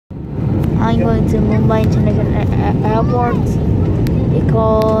I'm going to Mumbai International Airport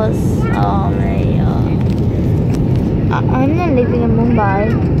because I'm not living in Mumbai.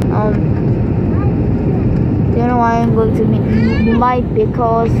 Do you know why I'm going to Mumbai?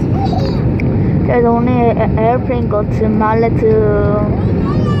 Because there's only an airplane go to Mumbai to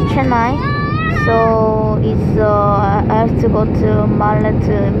Chennai, so it's I have to go to Mumbai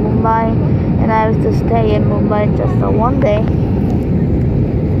to Mumbai, and I have to stay in Mumbai just one day.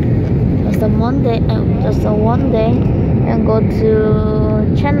 Just one day, and go to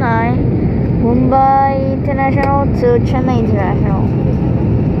Chennai, Mumbai International to Chennai International.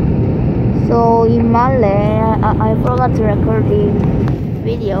 So in Malay, I forgot to record the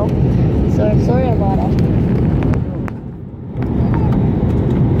video, so sorry about it.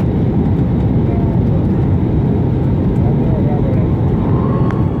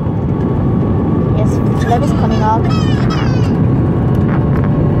 Yes, flag is coming out.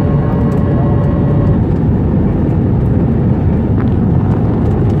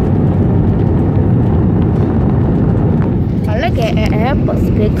 Airbus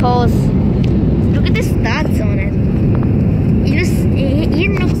because look at the stats on it. It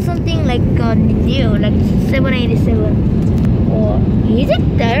looks something like new, like 787. Or is it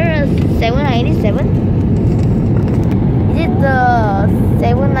there 787? Is it the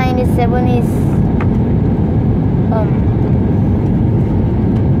 797 is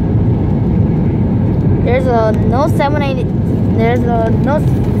there's a no 780. There's a no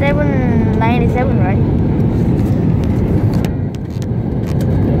 797, right?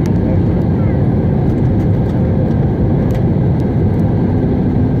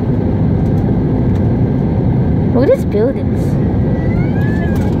 Look at these buildings.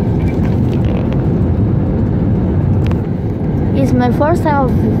 It's my first time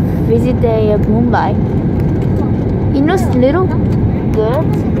of visit Mumbai. It looks little good.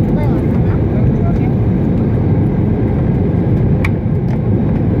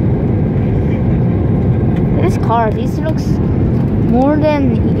 This car, this looks more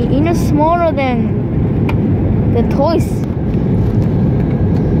than, smaller than the toys.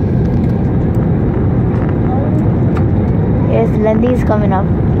 Yes, landing is coming up.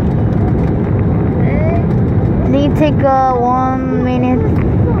 Can you take 1 minute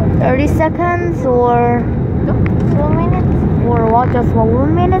 30 seconds or 2 minutes or what? Just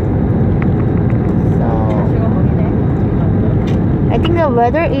 1 minute. So I think the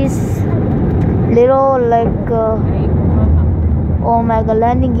weather is little like oh my god,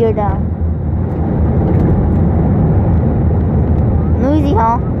 landing gear down. Noisy,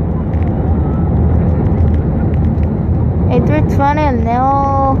 huh? A320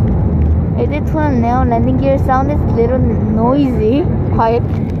 Neo landing gear sound is little noisy, quite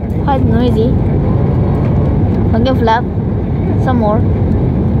noisy. I'm gonna flap some more.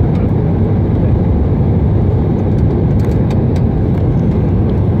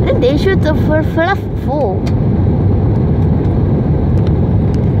 I think they should flap full.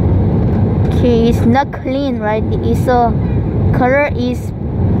 Okay, it's not clean, right? It's color is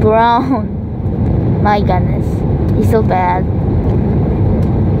brown. My goodness. It's so bad.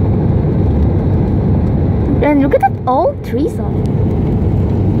 And look at that, all trees on it.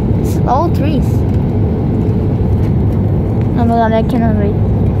 It's all trees. Oh my god, I cannot read.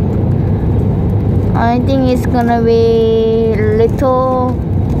 I think it's gonna be little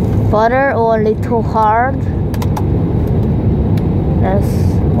butter or little hard. Let's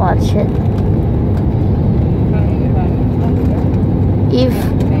watch it.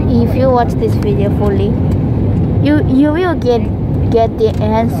 If you watch this video fully, you will get the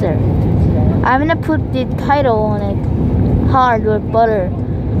answer. I'm gonna put the title on it, hard or butter.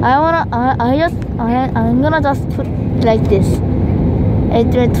 I'm gonna just put like this,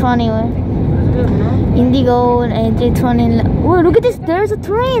 A320 indigo and A320. Oh, look at this! There's a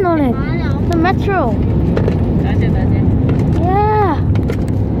train on it. The metro. Yeah.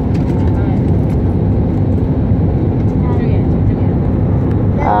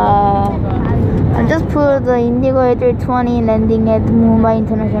 I just put the indigo A320 landing at Mumbai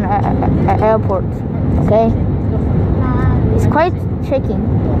International Airport. Okay, it's quite shaking.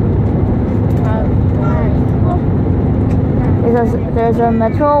 There's a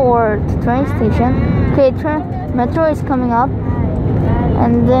metro or train station. Okay, metro is coming up,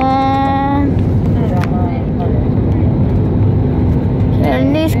 and then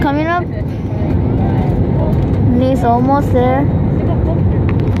it's coming up. It's almost there.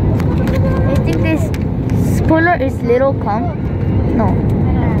 I think this spoiler is little calm. No.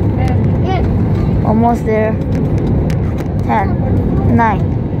 Almost there. 10, 9,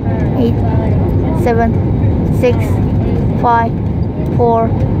 8, 7, 6, 5, 4,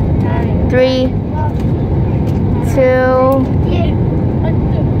 3, 2,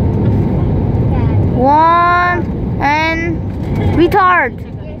 1, and retard.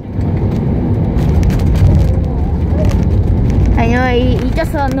 I know it's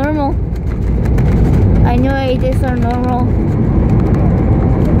just a normal. I know it is a normal.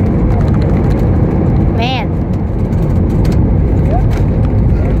 Man.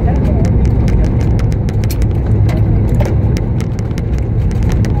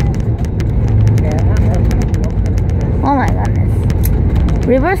 Oh my goodness.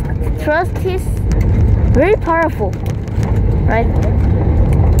 Reverse thrust is very powerful, right?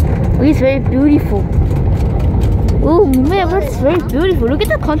 It's very beautiful. Oh man, that's very beautiful. Look at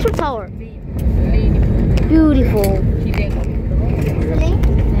the control tower. Beautiful.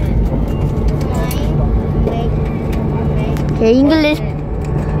 Okay, English.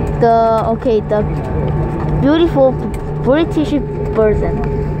 The beautiful British version.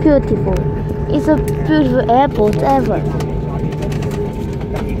 Beautiful. It's a beautiful airport ever.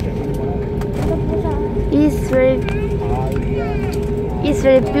 It's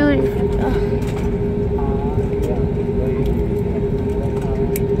very beautiful.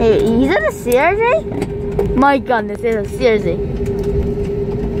 Hey, is that a CRJ? My goodness, it's a CRJ.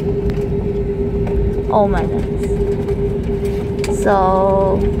 Oh my goodness. So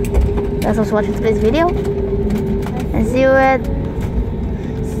that's all for watching today's video, and see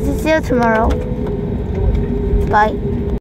you tomorrow. Bye.